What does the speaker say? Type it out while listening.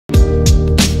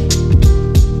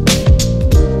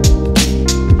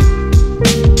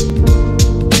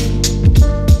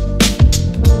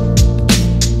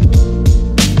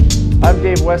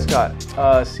Wescott,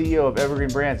 CEO of Evergreen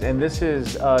Brands, and this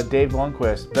is Dave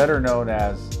Lundquist, better known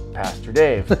as Pastor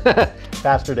Dave.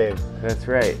 Pastor Dave. That's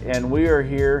right. And we are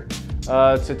here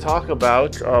to talk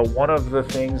about one of the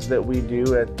things that we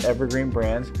do at Evergreen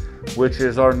Brands, which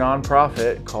is our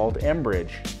nonprofit called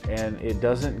mBridge. And it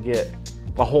doesn't get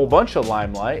a whole bunch of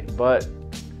limelight, but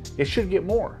it should get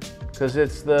more. Because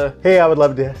it's the... Hey, I would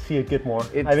love to see it get more.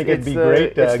 I think it'd be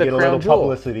great to get a little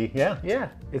publicity. Yeah. Yeah.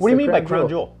 What do you mean by crown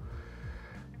jewel?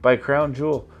 By crown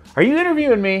jewel. Are you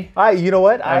interviewing me? You know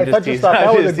what? I thought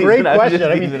that was a great question.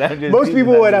 I mean, most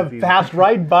people would have passed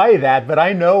right by that, but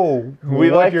I know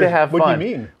we like to have fun. What do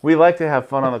you mean? We like to have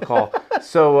fun on the call.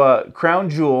 So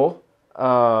crown jewel,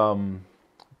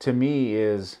 to me,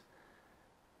 is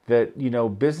that, you know,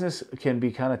 business can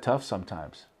be kind of tough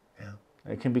sometimes. Yeah.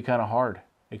 It can be kind of hard.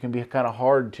 It can be kind of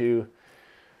hard to,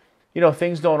 you know,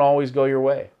 things don't always go your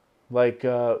way. Like,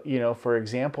 you know, for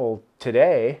example,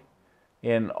 today,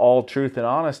 in all truth and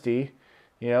honesty,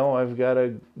 you know, I've got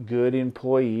a good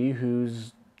employee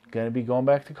who's going to be going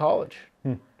back to college,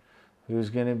 who's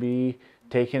going to be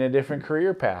taking a different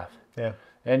career path. Yeah.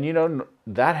 And, you know,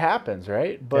 that happens,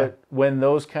 right? But when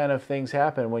those kind of things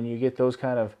happen, when you get those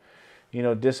kind of, you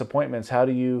know, disappointments, how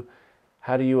do you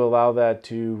allow that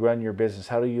to run your business?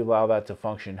 How do you allow that to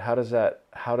function? How does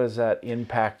that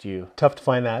impact you? Tough to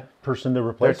find that person to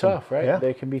replace them. They're tough, right? Yeah.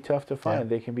 They can be tough to find.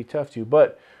 Yeah. They can be tough to.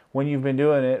 But when you've been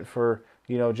doing it for,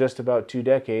 you know, just about 2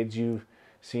 decades, you've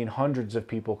seen hundreds of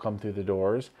people come through the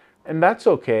doors, and that's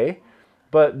okay.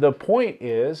 But the point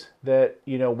is that,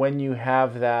 you know, when you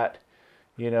have that,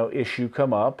 you know, issue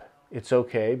come up, it's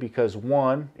okay because,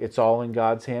 one, it's all in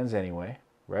God's hands anyway.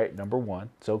 Right? Number one,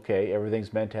 it's okay.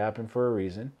 Everything's meant to happen for a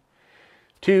reason.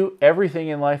 2, everything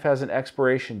in life has an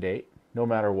expiration date, no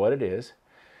matter what it is.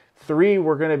 3,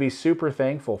 we're going to be super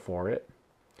thankful for it.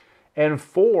 And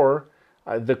 4,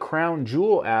 the crown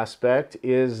jewel aspect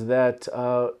is that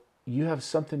you have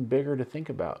something bigger to think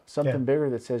about, something bigger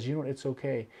that says, you know, it's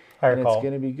okay. And it's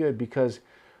going to be good, because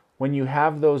when you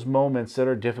have those moments that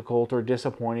are difficult or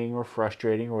disappointing or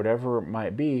frustrating or whatever it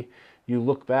might be, you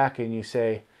look back and you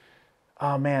say,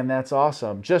 oh man, that's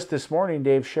awesome. Just this morning,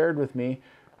 Dave shared with me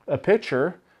a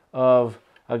picture of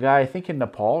a guy, I think in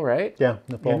Nepal, right? Yeah,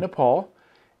 Nepal. In Nepal.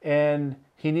 And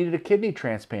he needed a kidney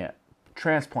transplant.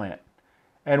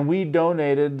 And we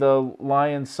donated the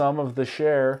lion's sum of the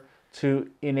share to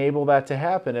enable that to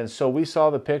happen. And so we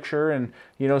saw the picture and,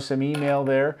 you know, some email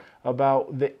there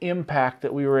about the impact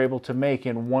that we were able to make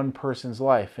in one person's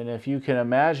life. And if you can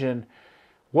imagine,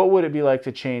 what would it be like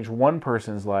to change one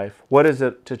person's life? What is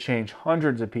it to change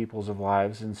hundreds of people's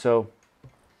lives? And so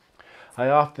I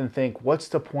often think, what's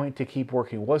the point to keep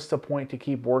working? What's the point to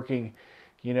keep working,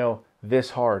 you know,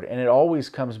 this hard? And it always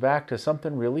comes back to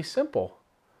something really simple.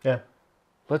 Yeah.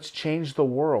 Let's change the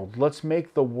world. Let's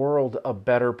make the world a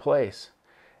better place.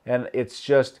 And it's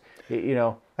just, you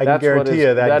know, I can guarantee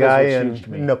you that guy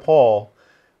in Nepal,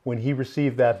 when he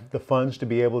received the funds to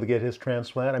be able to get his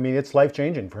transplant, I mean, it's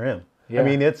life-changing for him. Yeah. I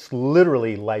mean, it's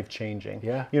literally life-changing.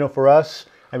 Yeah. You know, for us,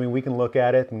 I mean, we can look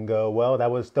at it and go, well,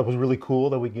 that was really cool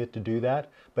that we get to do that.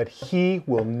 But he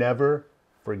will never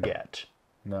forget.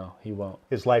 No, he won't.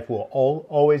 His life will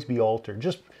always be altered.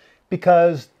 Just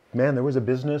because, man, there was a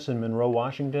business in Monroe,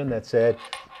 Washington that said,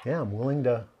 yeah, I'm willing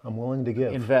to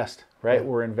give. Invest, right? Yeah.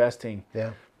 We're investing.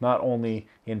 Yeah. Not only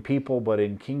in people, but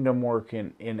in kingdom work,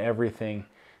 in everything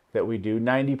that we do.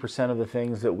 90% of the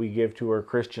things that we give to are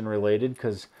Christian related,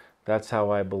 because that's how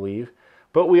I believe.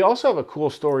 But we also have a cool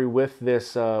story with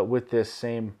this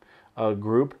same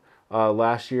group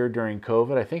last year during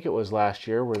COVID. I think it was last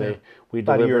year where we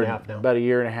about delivered a year and a half now. About a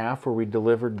year and a half where we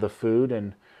delivered the food.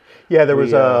 And yeah, there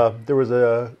was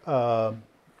a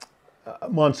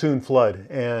monsoon flood,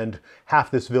 and half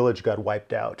this village got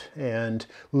wiped out, and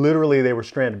literally they were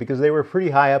stranded because they were pretty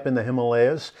high up in the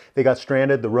Himalayas. They got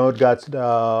stranded, the road got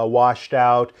washed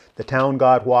out, the town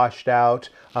got washed out,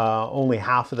 only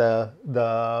half of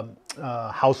the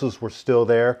houses were still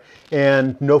there,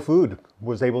 and no food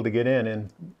was able to get in. And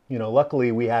you know,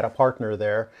 luckily we had a partner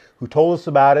there who told us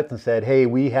about it and said, hey,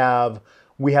 we have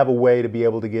a way to be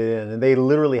able to get in. And they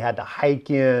literally had to hike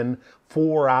in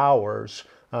 4 hours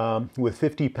with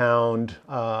 50-pound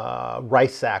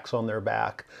rice sacks on their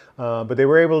back. But they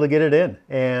were able to get it in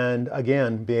and,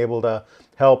 again, be able to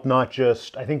help not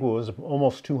just, I think it was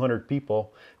almost 200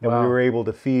 people that we were able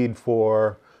to feed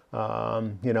for,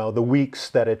 you know, the weeks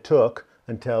that it took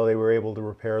until they were able to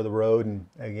repair the road and,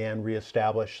 again,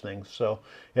 reestablish things. So,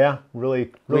 yeah,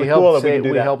 really cool that we can do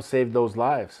that. We helped save those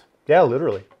lives. Yeah,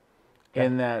 literally.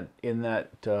 In that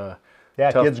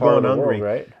yeah, tough kids part going of the hungry.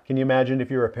 World, right? Can you imagine if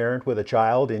you're a parent with a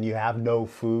child and you have no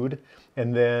food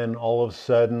and then all of a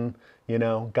sudden,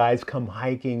 guys come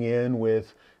hiking in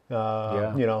with,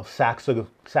 sacks of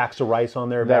rice on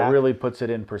their back. That really puts it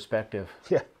in perspective.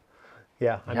 Yeah,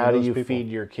 yeah. How do you feed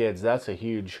your kids? That's a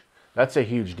huge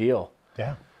deal.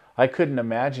 Yeah. I couldn't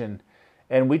imagine,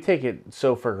 and we take it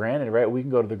so for granted, right? We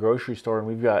can go to the grocery store and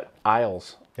we've got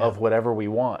aisles of whatever we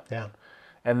want. Yeah.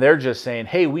 And they're just saying,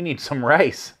 hey, we need some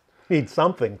rice. Need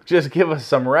something. Just give us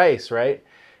some rice, right?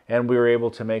 And we were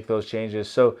able to make those changes.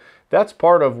 So that's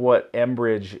part of what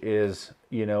mBridge is,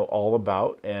 all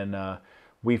about. And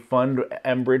we fund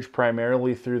mBridge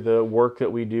primarily through the work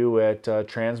that we do at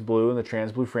TransBlue and the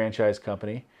TransBlue Franchise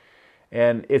Company.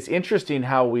 And it's interesting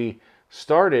how we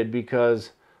started,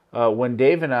 because when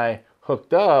Dave and I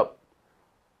hooked up,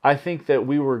 I think that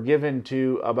we were given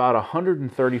to about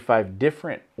 135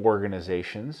 different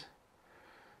organizations,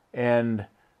 and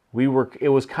it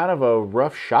was kind of a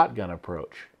rough shotgun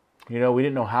approach. We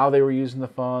didn't know how they were using the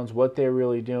funds, what they were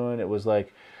really doing. It was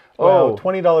like, well,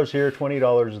 $20 here,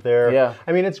 $20 there. Yeah.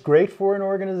 I mean, it's great for an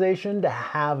organization to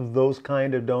have those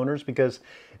kind of donors, because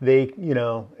they,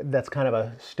 that's kind of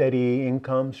a steady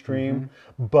income stream.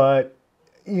 Mm-hmm. But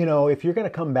if you're going to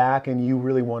come back and you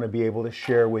really want to be able to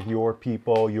share with your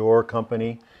people, your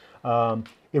company, it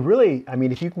really,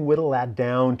 if you can whittle that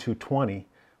down to 20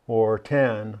 or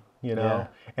 10,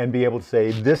 and be able to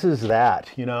say, this is that,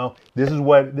 this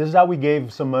is how we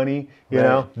gave some money,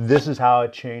 this is how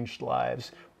it changed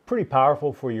lives. Pretty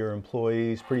powerful for your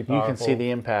employees, pretty powerful. You can see the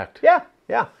impact. Yeah,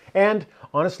 yeah. And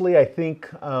honestly, I think,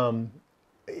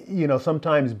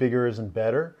 sometimes bigger isn't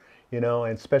better, and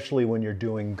especially when you're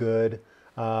doing good.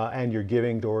 And you're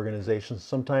giving to organizations.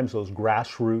 Sometimes those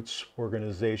grassroots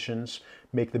organizations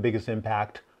make the biggest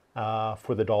impact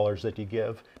for the dollars that you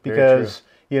give, because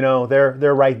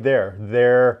they're right there.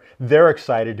 They're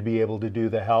excited to be able to do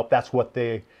the help. That's what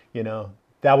they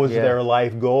that was their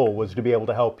life goal, was to be able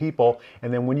to help people.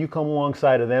 And then when you come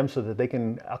alongside of them so that they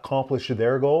can accomplish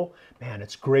their goal, man,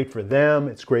 it's great for them.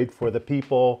 It's great for the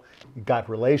people. You got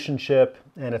relationship,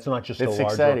 and it's not just a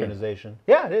large organization.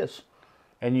 Yeah, it is.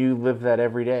 And you live that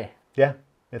every day. Yeah,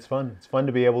 it's fun. It's fun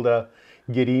to be able to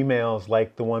get emails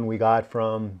like the one we got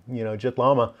from, Jit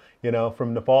Lama,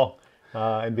 from Nepal,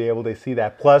 and be able to see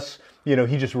that. Plus,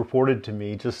 he just reported to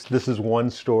me, this is one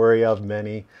story of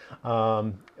many.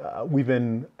 We've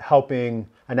been helping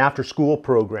an after-school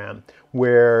program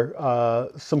where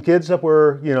some kids that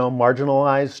were,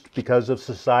 marginalized because of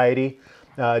society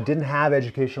didn't have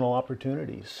educational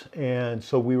opportunities. And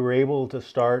so we were able to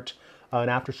start an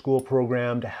after-school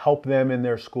program to help them in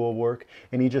their schoolwork.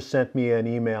 And he just sent me an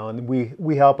email, and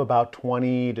we help about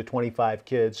 20 to 25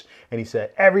 kids. And he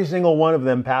said every single one of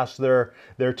them passed their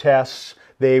tests.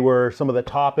 They were some of the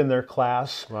top in their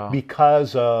class. Wow.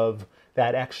 Because of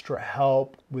that extra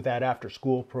help with that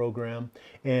after-school program.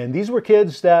 And these were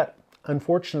kids that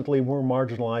unfortunately were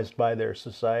marginalized by their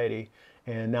society.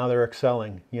 And now they're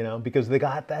excelling, because they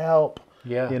got the help.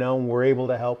 Yeah. And we're able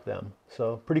to help them.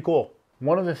 So pretty cool.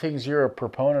 One of the things you're a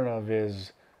proponent of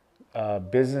is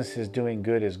business is doing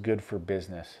good is good for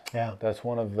business. Yeah. That's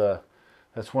one of the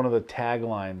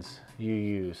taglines you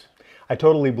use. I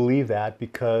totally believe that,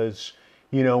 because,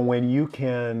 when you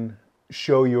can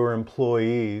show your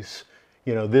employees,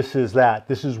 this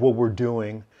is what we're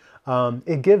doing,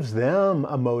 it gives them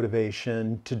a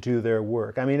motivation to do their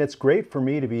work. It's great for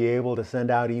me to be able to send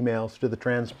out emails to the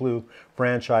TransBlue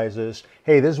franchises.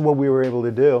 Hey, this is what we were able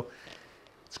to do.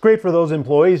 It's great for those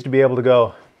employees to be able to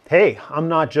go, hey, I'm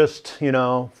not just,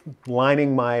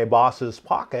 lining my boss's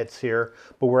pockets here,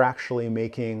 but we're actually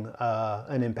making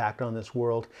an impact on this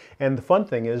world. And the fun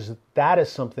thing is that is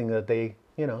something that they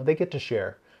get to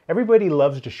share. Everybody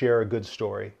loves to share a good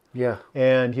story. Yeah.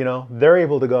 And, they're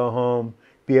able to go home,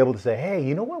 be able to say, hey,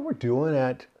 you know what we're doing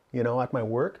at my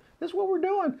work? This is what we're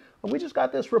doing. We just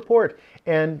got this report.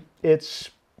 And it's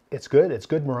good. It's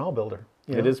good morale builder.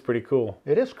 It is pretty cool.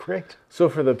 It is great. So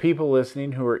for the people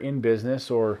listening who are in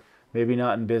business, or maybe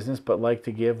not in business but like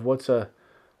to give, what's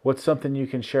something you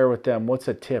can share with them? What's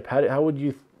a tip? How would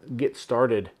you get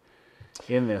started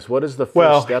in this? What is the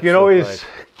first step? Well, you can always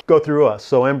go through us.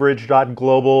 So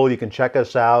mbridge.global, you can check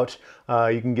us out.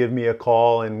 You can give me a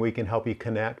call and we can help you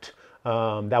connect.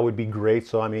 That would be great.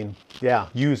 So,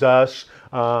 use us.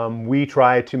 We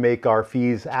try to make our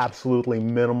fees absolutely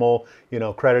minimal,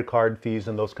 credit card fees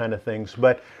and those kind of things.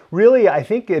 But really, I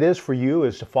think it is for you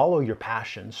is to follow your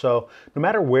passion. So no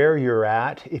matter where you're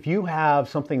at, if you have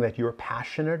something that you're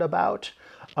passionate about,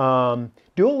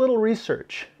 do a little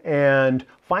research and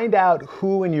find out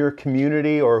who in your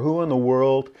community or who in the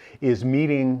world is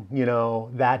meeting,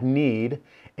 that need,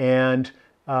 and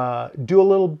do a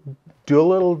little do a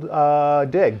little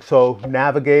dig. So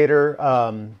Navigator,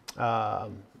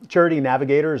 Charity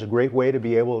Navigator is a great way to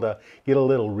be able to get a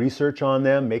little research on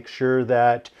them, make sure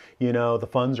that the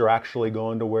funds are actually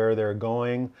going to where they're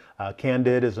going.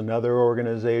 Candid is another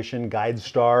organization,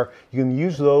 GuideStar. You can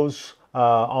use those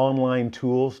online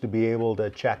tools to be able to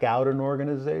check out an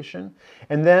organization,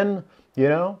 and then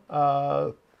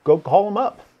go call them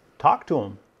up, talk to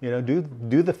them.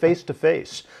 Do the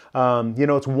face-to-face.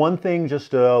 It's one thing just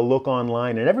to look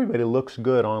online, and everybody looks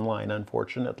good online,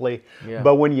 unfortunately. Yeah.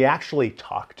 But when you actually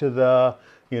talk to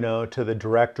the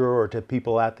director or to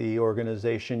people at the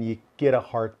organization, you get a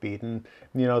heartbeat, and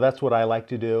that's what I like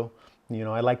to do.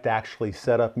 I like to actually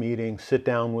set up meetings, sit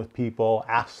down with people,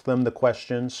 ask them the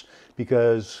questions,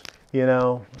 because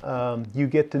you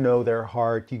get to know their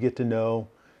heart, you get to know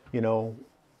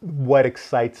what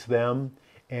excites them.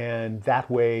 And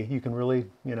that way you can really,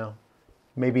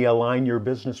 maybe align your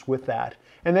business with that.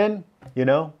 And then,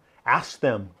 ask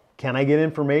them, can I get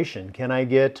information? Can I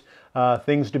get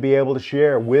things to be able to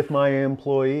share with my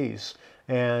employees?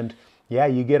 And yeah,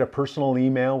 you get a personal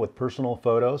email with personal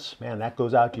photos. Man, that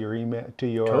goes out to your email, to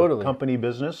your Totally. company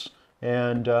business.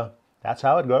 And that's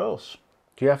how it goes.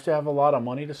 Do you have to have a lot of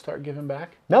money to start giving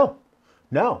back? No.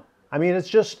 I mean, it's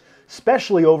just,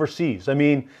 especially overseas. I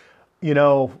mean,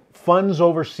 funds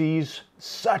overseas,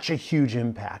 such a huge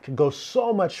impact. It goes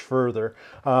so much further.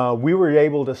 We were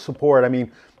able to support, I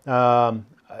mean,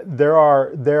 there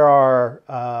are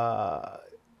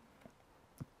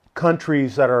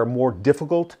countries that are more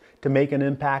difficult to make an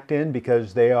impact in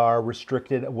because they are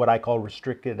restricted, what I call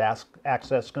restricted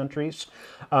access countries.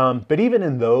 But even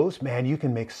in those, man, you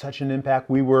can make such an impact.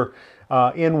 We were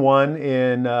in one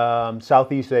in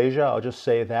Southeast Asia, I'll just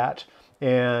say that,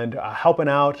 and helping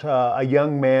out a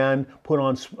young man put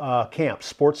on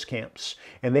sports camps,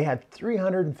 and they had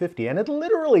 350, and it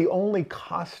literally only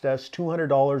cost us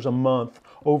 $200 a month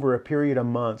over a period of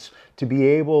months to be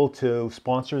able to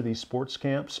sponsor these sports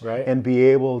camps, right, and be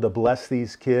able to bless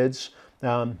these kids,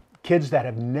 kids that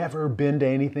have never been to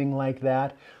anything like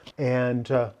that. And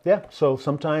yeah, so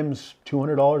sometimes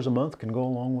 $200 a month can go a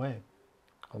long way.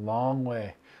 A long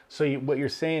way. So what you're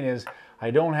saying is,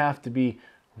 I don't have to be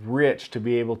rich to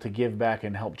be able to give back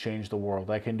and help change the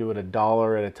world. I can do it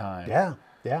 $1 at a time.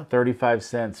 Yeah. 35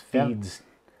 cents feeds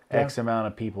X Yeah. amount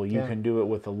of people. You can do it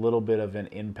with a little bit of an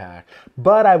impact.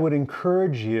 But I would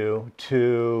encourage you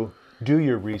to do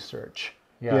your research.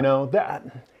 Yeah.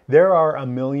 There are a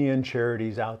million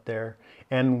charities out there,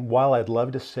 and while I'd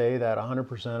love to say that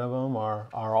 100% of them are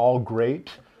all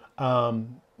great,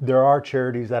 there are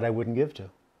charities that I wouldn't give to.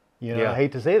 I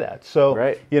hate to say that. So,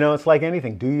 right. It's like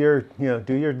anything. Do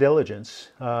your diligence,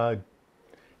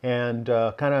 and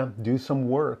kind of do some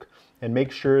work, and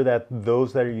make sure that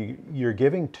those that you're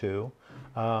giving to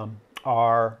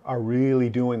are really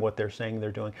doing what they're saying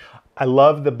they're doing. I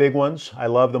love the big ones. I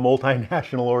love the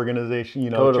multinational organization,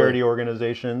 Totally. charity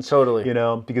organizations. Totally.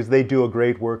 Because they do a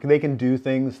great work. They can do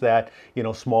things that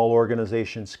small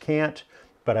organizations can't.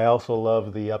 But I also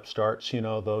love the upstarts,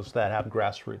 those that have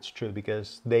grassroots too,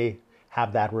 because they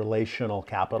have that relational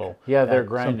capital. Yeah, they're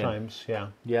grinding. Sometimes, yeah.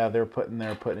 Yeah, they're putting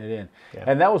it in. Yeah.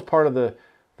 And that was part of the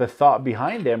thought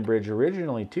behind mBridge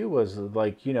originally too, was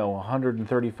like,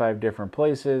 135 different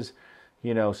places,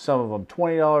 some of them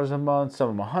 $20 a month, some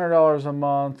of them $100 a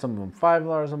month, some of them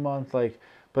 $5 a month,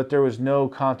 but there was no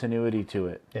continuity to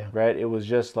it. Yeah. Right? It was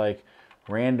just like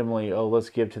randomly, oh, let's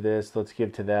give to this, let's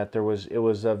give to that. It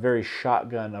was a very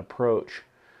shotgun approach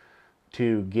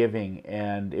to giving,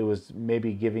 and it was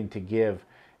maybe giving to give.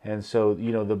 And so,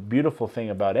 the beautiful thing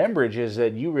about mBridge is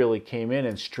that you really came in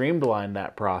and streamlined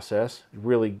that process,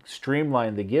 really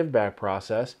streamlined the give back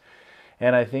process.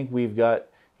 And I think we've got,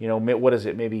 what is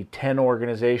it, maybe 10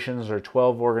 organizations or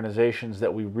 12 organizations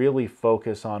that we really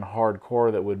focus on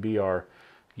hardcore, that would be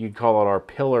you'd call it our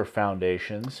pillar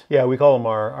foundations. Yeah, we call them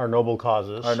our noble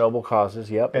causes. Our noble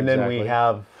causes, yep. And exactly. then we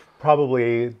have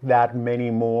probably that many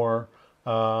more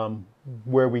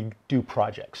where we do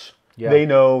projects. Yeah. They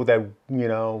know that,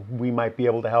 we might be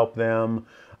able to help them,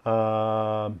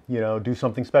 do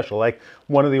something special. Like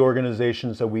one of the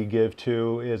organizations that we give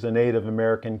to is a Native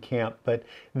American camp, but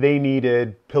they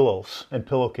needed pillows and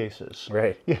pillowcases.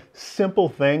 Right. Yeah, simple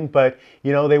thing, but,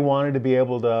 they wanted to be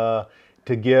able to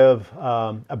give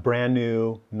a brand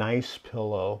new, nice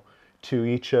pillow to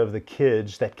each of the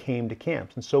kids that came to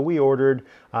camps. And so we ordered,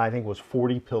 I think it was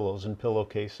 40 pillows and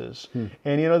pillowcases.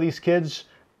 And these kids,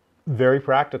 very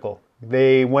practical.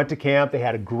 They went to camp, they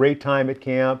had a great time at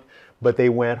camp, but they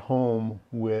went home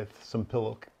with some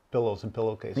pillows and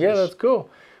pillowcases. Yeah, that's cool.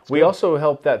 We also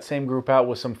helped that same group out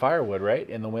with some firewood, right?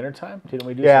 In the wintertime? Didn't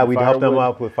we do Yeah, some we'd help them firewood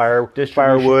out with distribution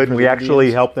firewood. for We the actually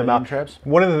Indians, helped for them the out. Indian tribes?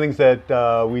 One of the things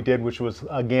that we did, which was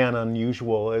again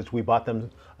unusual, is we bought them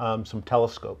some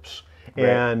telescopes. Right.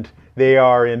 And they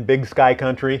are in Big Sky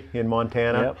Country in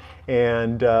Montana.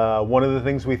 Yep. And one of the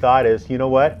things we thought is, you know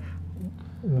what?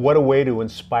 What a way to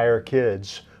inspire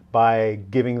kids by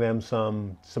giving them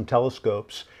some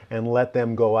telescopes and let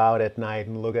them go out at night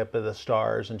and look up at the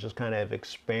stars and just kind of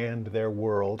expand their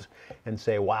world and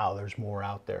say, wow, there's more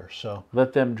out there. So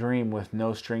Let them dream with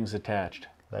no strings attached.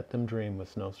 let them dream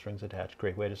with no strings attached.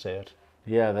 Great way to say it.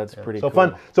 Yeah, that's pretty So cool.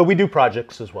 fun. So we do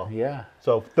projects as well. Yeah.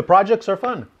 So the projects are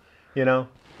fun. A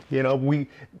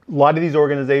lot of these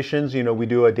organizations, we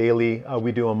do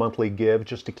a monthly give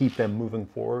just to keep them moving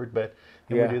forward, but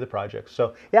then Yeah. we do the projects.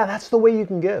 So yeah, that's the way you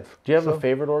can give. Do you have a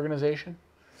favorite organization?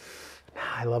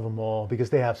 I love them all because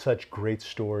they have such great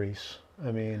stories.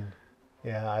 I mean,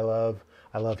 yeah, I love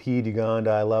Heed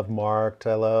Uganda. I love Marked.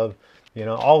 I love,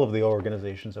 all of the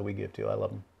organizations that we give to. I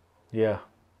love them. Yeah.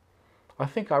 I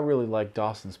think I really like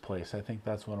Dawson's Place. I think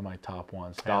that's one of my top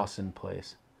ones. Yeah. Dawson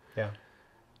Place. Yeah.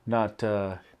 Not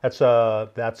That's a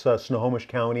Snohomish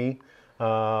County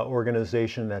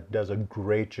organization that does a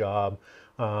great job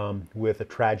with a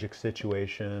tragic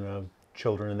situation of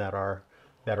children that are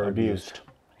abused.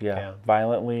 yeah, Yeah.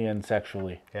 violently and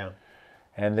sexually. Yeah.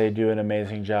 And they do an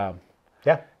amazing job.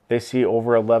 Yeah. They see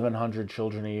over 1,100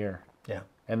 children a year. Yeah.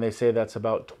 And they say that's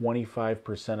about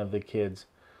 25% of the kids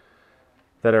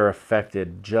that are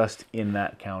affected just in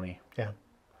that county. Yeah.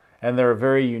 And they're a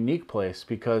very unique place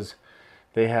because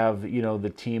they have,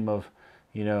 the team of,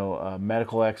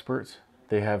 medical experts.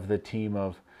 They have the team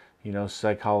of,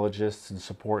 psychologists and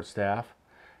support staff.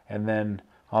 And then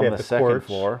on the second courts.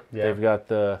 floor, Yeah. they've got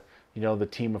the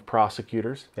team of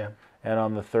prosecutors. Yeah. And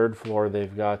on the third floor,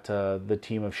 they've got the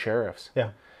team of sheriffs. Yeah.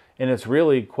 And it's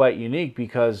really quite unique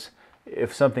because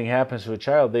if something happens to a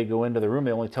child, they go into the room,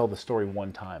 they only tell the story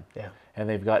one time. Yeah. And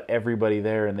they've got everybody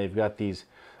there, and they've got these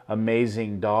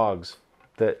amazing dogs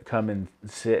that come and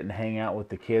sit and hang out with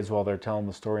the kids while they're telling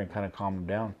the story and kind of calm them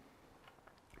down.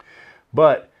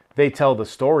 But they tell the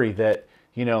story that,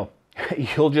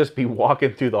 you'll just be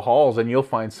walking through the halls and you'll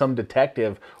find some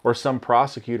detective or some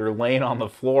prosecutor laying on the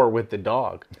floor with the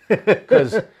dog.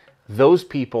 Because those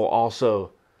people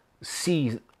also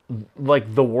see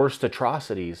like the worst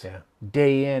atrocities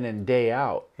day in and day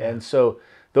out. Yeah. And so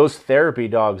those therapy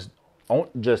dogs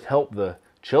don't just help the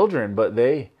children, but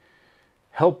they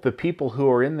help the people who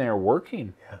are in there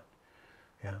working. Yeah.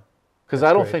 Yeah. Because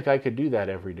I don't think I could do that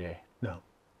every day. No.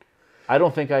 I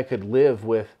don't think I could live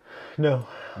with No.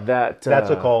 that. That's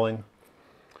a calling.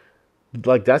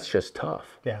 Like, that's just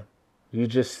tough. Yeah. You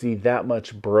just see that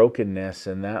much brokenness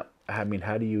and that, how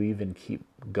do you even keep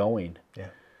going? Yeah.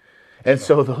 And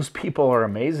so those people are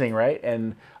amazing, right?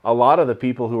 And a lot of the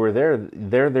people who are there,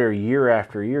 they're there year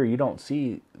after year. You don't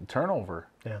see turnover,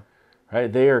 Yeah.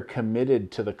 right? They are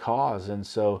committed to the cause. And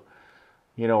so,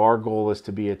 our goal is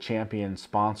to be a champion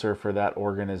sponsor for that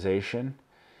organization.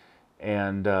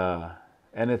 And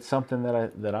it's something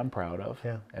that I'm proud of.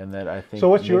 Yeah. And that I think So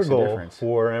what's your makes a goal difference.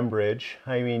 for mBridge?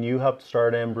 I mean, you helped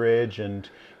start mBridge, and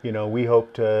we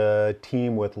hope to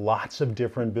team with lots of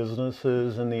different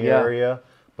businesses in the area.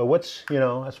 But what's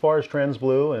as far as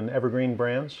TransBlue and Evergreen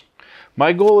Brands?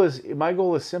 My goal is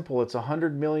simple. It's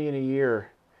 $100 million a year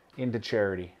into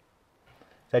charity.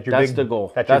 That's the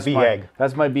goal. That's your BHAG.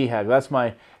 That's my BHAG. That's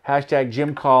my hashtag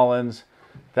Jim Collins.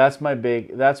 That's my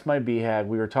BHAG.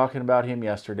 We were talking about him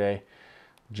yesterday,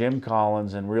 Jim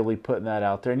Collins, and really putting that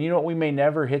out there. And you know what? We may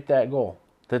never hit that goal.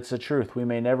 That's the truth. We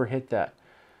may never hit that.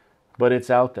 But it's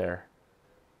out there.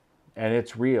 And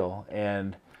it's real.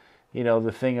 And,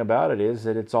 the thing about it is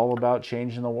that it's all about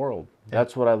changing the world. Yeah.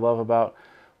 That's what I love about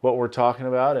what we're talking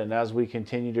about. And as we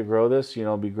continue to grow this,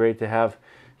 it'd be great to have,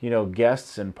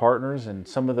 guests and partners and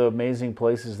some of the amazing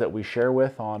places that we share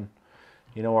with on,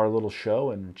 our little show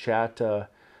and chat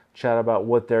about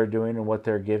what they're doing and what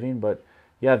they're giving. But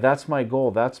yeah, that's my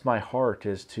goal. That's my heart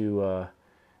is to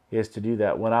do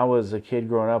that. When I was a kid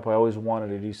growing up, I always wanted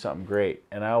to do something great.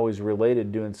 And I always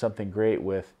related doing something great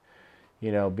with,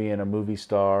 being a movie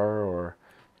star or,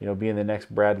 being the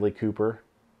next Bradley Cooper.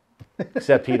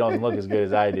 Except he don't look as good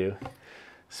as I do.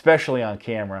 Especially on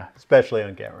camera.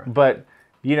 But,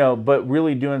 but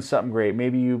really doing something great.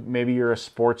 Maybe you're a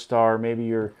sports star, maybe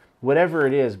you're whatever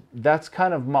it is. That's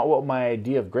kind of what my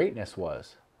idea of greatness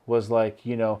was like,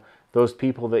 those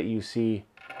people that you see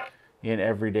in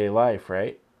everyday life,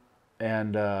 right?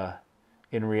 And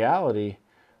in reality,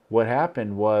 what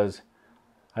happened was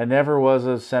I never was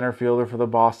a center fielder for the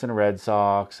Boston Red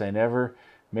Sox. I never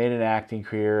made an acting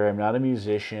career. I'm not a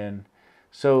musician.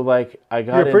 So, like, I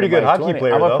got You're a pretty into good my hockey 20s.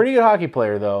 player, I'm a though. pretty good hockey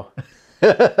player, though.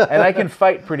 And I can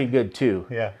fight pretty good, too.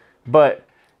 Yeah. But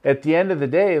at the end of the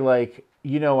day, like,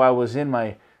 you know, I was in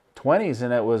my 20s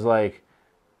and it was like,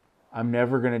 I'm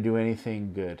never going to do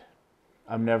anything good.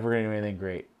 I'm never going to do anything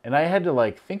great. And I had to,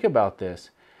 like, think about this.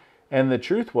 And the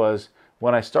truth was,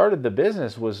 when I started the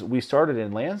business, we started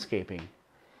in landscaping.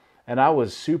 And I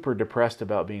was super depressed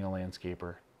about being a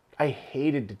landscaper. I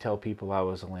hated to tell people I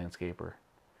was a landscaper.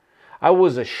 I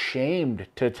was ashamed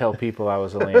to tell people I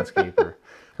was a landscaper.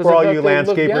 For all you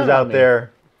landscapers out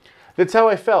there. That's how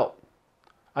I felt.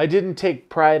 I didn't take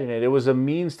pride in it. It was a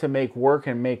means to make work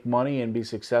and make money and be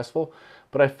successful.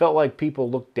 But I felt like people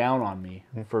looked down on me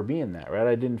for being that, right?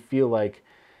 I didn't feel like,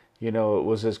 you know, it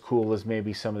was as cool as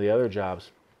maybe some of the other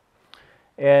jobs.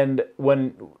 And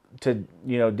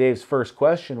Dave's first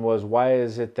question was, why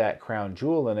is it that crown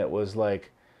jewel? And it was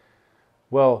like,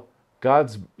 well,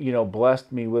 God's, you know,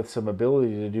 blessed me with some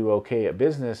ability to do okay at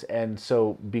business. And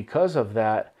so because of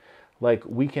that, like,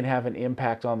 we can have an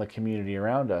impact on the community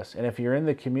around us. And if you're in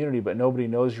the community, but nobody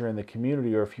knows you're in the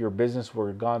community, or if your business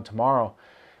were gone tomorrow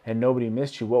and nobody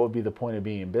missed you, what would be the point of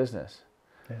being in business?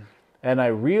 Yeah. And I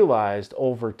realized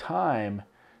over time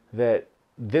that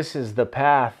this is the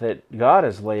path that God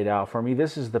has laid out for me.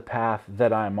 This is the path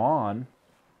that I'm on.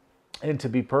 And to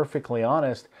be perfectly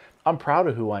honest, I'm proud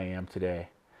of who I am today.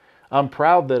 I'm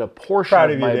proud that a portion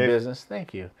of my business,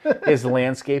 thank you, is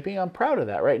landscaping. I'm proud of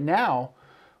that right now.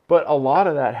 But a lot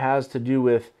of that has to do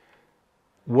with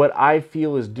what I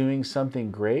feel is doing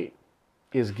something great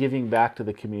is giving back to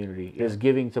the community, is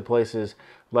giving to places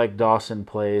like Dawson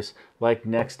Place, like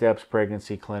Next Steps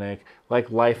Pregnancy Clinic, like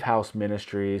Lifehouse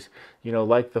Ministries, you know,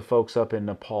 like the folks up in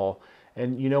Nepal.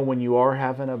 And, you know, when you are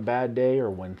having a bad day or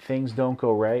when things don't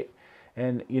go right,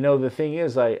 and, you know, the thing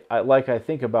is, I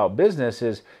think about business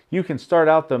is you can start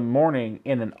out the morning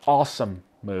in an awesome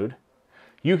mood.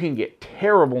 You can get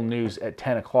terrible news at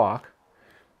 10 o'clock.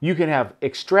 You can have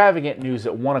extravagant news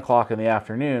at 1 o'clock in the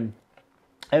afternoon.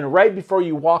 And right before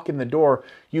you walk in the door,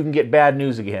 you can get bad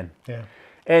news again. Yeah.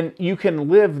 And you can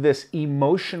live this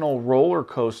emotional roller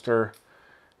coaster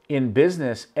in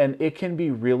business, and it can be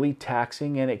really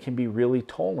taxing and it can be really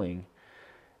tolling.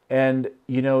 And,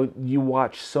 you know, you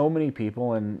watch so many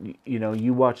people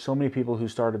who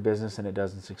start a business and it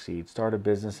doesn't succeed, start a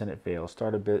business and it fails,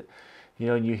 you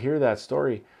know, and you hear that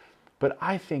story. But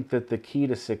I think that the key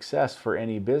to success for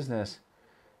any business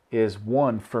is,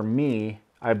 one, for me,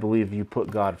 I believe you put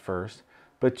God first,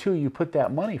 but two, you put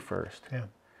that money first. Yeah.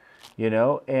 You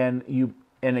know, and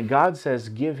God says,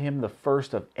 give him the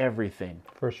first of everything.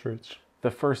 First fruits.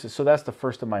 So that's the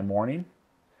first of my morning.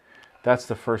 That's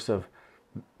the first of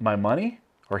my money,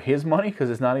 or his money, because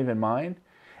it's not even mine.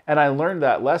 And I learned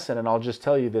that lesson, and I'll just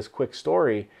tell you this quick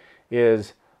story,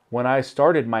 is when I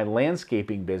started my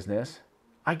landscaping business,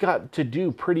 I got to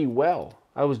do pretty well.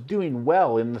 I was doing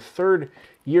well. In the third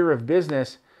year of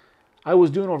business, I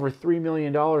was doing over $3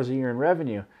 million a year in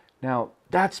revenue. Now,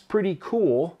 that's pretty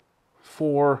cool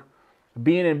for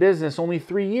being in business only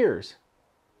 3 years.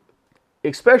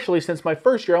 Especially since my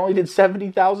first year I only did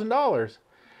 $70,000.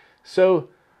 So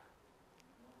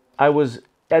I was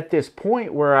at this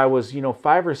point where I was,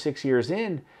 5 or 6 years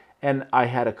in, and I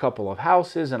had a couple of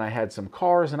houses and I had some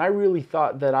cars, and I really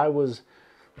thought that I was,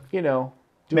 doing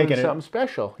something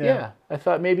special. Yeah. I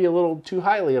thought maybe a little too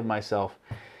highly of myself.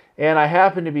 And I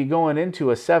happened to be going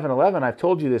into a 7-Eleven. I've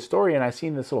told you this story, and I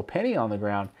seen this little penny on the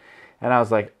ground. And I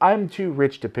was like, I'm too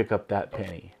rich to pick up that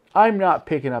penny. I'm not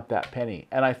picking up that penny.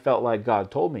 And I felt like God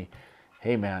told me,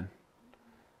 hey, man,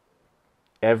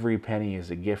 every penny is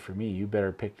a gift for me. You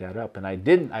better pick that up. And I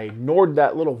didn't. I ignored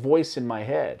that little voice in my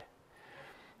head.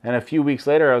 And a few weeks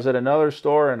later, I was at another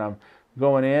store, and I'm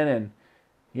going in and,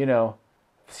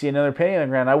 see another penny on the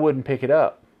ground. I wouldn't pick it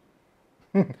up.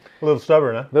 A little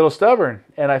stubborn, huh? A little stubborn.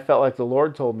 And I felt like the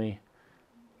Lord told me,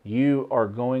 you are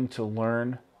going to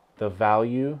learn the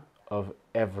value of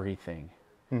everything.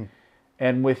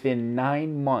 And within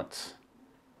 9 months,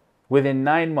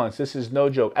 this is no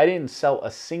joke, I didn't sell a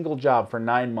single job for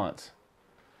 9 months.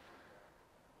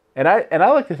 And I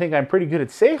like to think I'm pretty good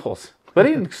at sales, but I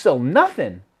didn't sell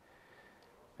nothing.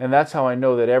 And that's how I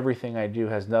know that everything I do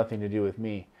has nothing to do with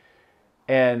me.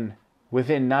 And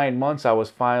within 9 months, I was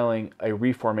filing a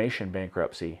reformation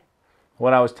bankruptcy.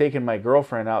 When I was taking my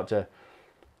girlfriend out to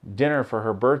dinner for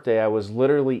her birthday, I was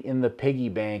literally in the piggy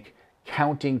bank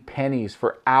counting pennies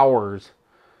for hours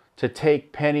to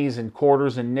take pennies and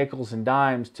quarters and nickels and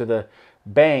dimes to the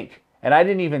bank. And I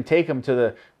didn't even take them to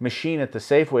the machine at the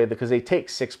Safeway because they take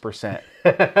 6%.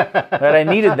 But I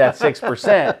needed that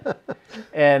 6%.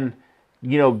 And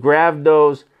grabbed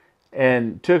those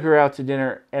and took her out to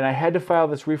dinner. And I had to file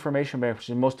this reformation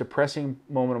bankruptcy, the most depressing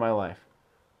moment of my life.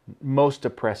 Most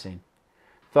depressing.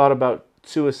 Thought about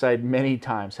suicide many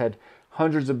times. Had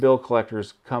hundreds of bill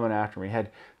collectors coming after me.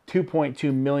 Had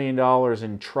 $2.2 million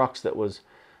in trucks that was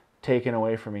taken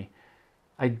away from me.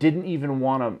 I didn't even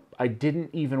want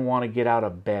to get out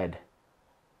of bed.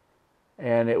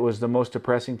 And it was the most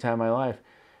depressing time of my life.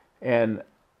 And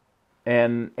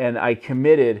I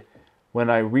committed when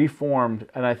I reformed,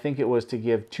 and I think it was to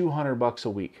give $200 a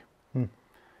week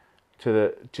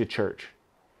to church.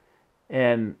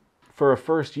 And for a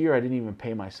first year, I didn't even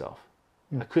pay myself.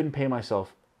 I couldn't pay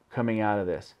myself coming out of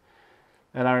this.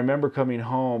 And I remember coming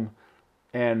home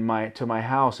to my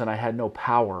house, and I had no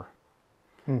power.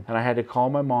 And I had to call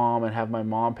my mom and have my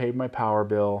mom pay my power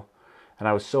bill. And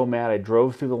I was so mad. I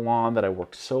drove through the lawn that I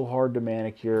worked so hard to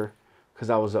manicure because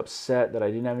I was upset that I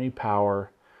didn't have any power.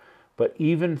 But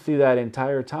even through that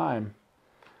entire time,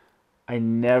 I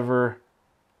never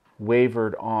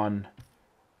wavered on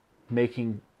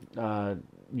making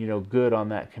good on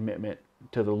that commitment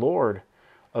to the Lord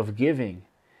of giving.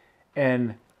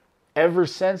 And ever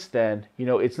since then,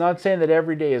 it's not saying that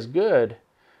every day is good,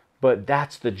 but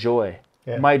that's the joy.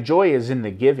 Yeah. My joy is in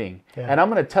the giving. Yeah. And I'm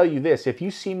going to tell you this, if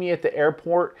you see me at the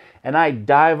airport and I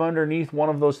dive underneath one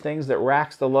of those things that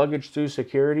racks the luggage through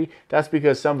security, that's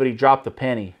because somebody dropped a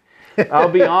penny.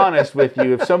 I'll be honest with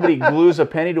you, if somebody glues a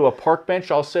penny to a park bench,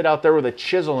 I'll sit out there with a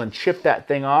chisel and chip that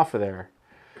thing off of there.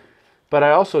 But I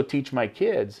also teach my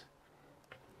kids,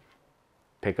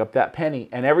 pick up that penny.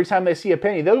 And every time they see a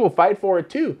penny, they'll go fight for it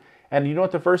too. And you know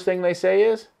what the first thing they say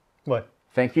is? What?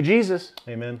 Thank you, Jesus.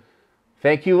 Amen.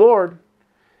 Thank you, Lord.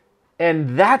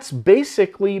 And that's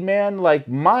basically, man, like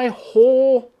my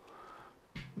whole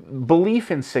belief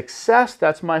in success.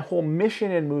 That's my whole mission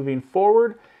in moving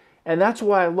forward. And that's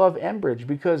why I love mBridge,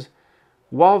 because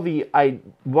while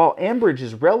mBridge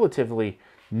is relatively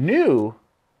new,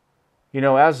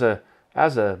 as a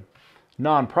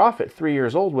nonprofit, 3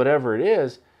 years old, whatever it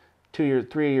is,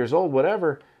 3 years old,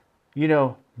 whatever,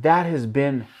 that has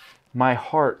been my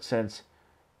heart since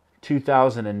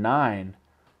 2009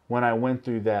 when I went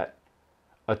through that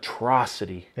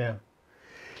atrocity. Yeah.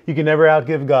 You can never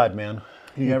outgive God, man.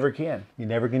 You never can. You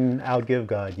never can outgive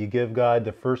God. You give God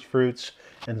the first fruits,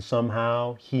 and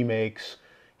somehow He makes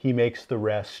the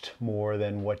rest more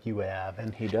than what you have.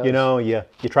 And He does.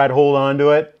 You try to hold on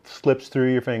to it, slips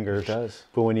through your fingers. It does.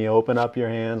 But when you open up your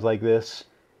hands like this,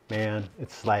 man,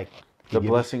 it's like the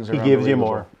blessings are He gives you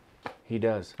more. He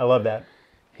does. I love that.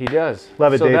 He does.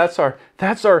 Love it, so Dave.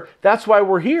 That's why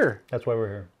we're here. That's why we're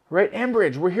here. Right?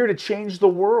 mBridge, we're here to change the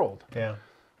world. Yeah.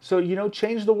 So,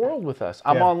 change the world with us.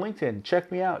 I'm on LinkedIn.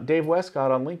 Check me out. Dave Wescott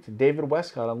on LinkedIn. David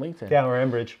Wescott on LinkedIn. Yeah, we're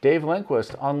mBridge. Dave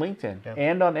Lundquist on LinkedIn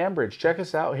and on mBridge. Check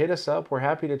us out. Hit us up. We're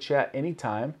happy to chat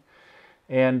anytime.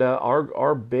 And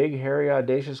our big, hairy,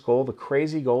 audacious goal, the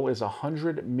crazy goal, is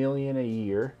 $100 million a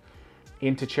year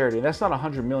into charity. And that's not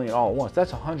 $100 million all at once.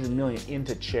 That's $100 million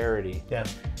into charity. Yeah.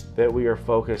 That we are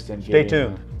focused in Stay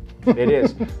giving. tuned. It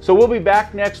is. So we'll be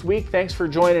back next week. Thanks for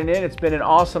joining in. It's been an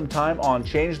awesome time on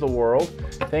Change the World.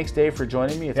 Thanks, Dave, for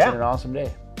joining me. It's been an awesome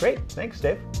day. Great. Thanks,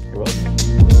 Dave. You're welcome.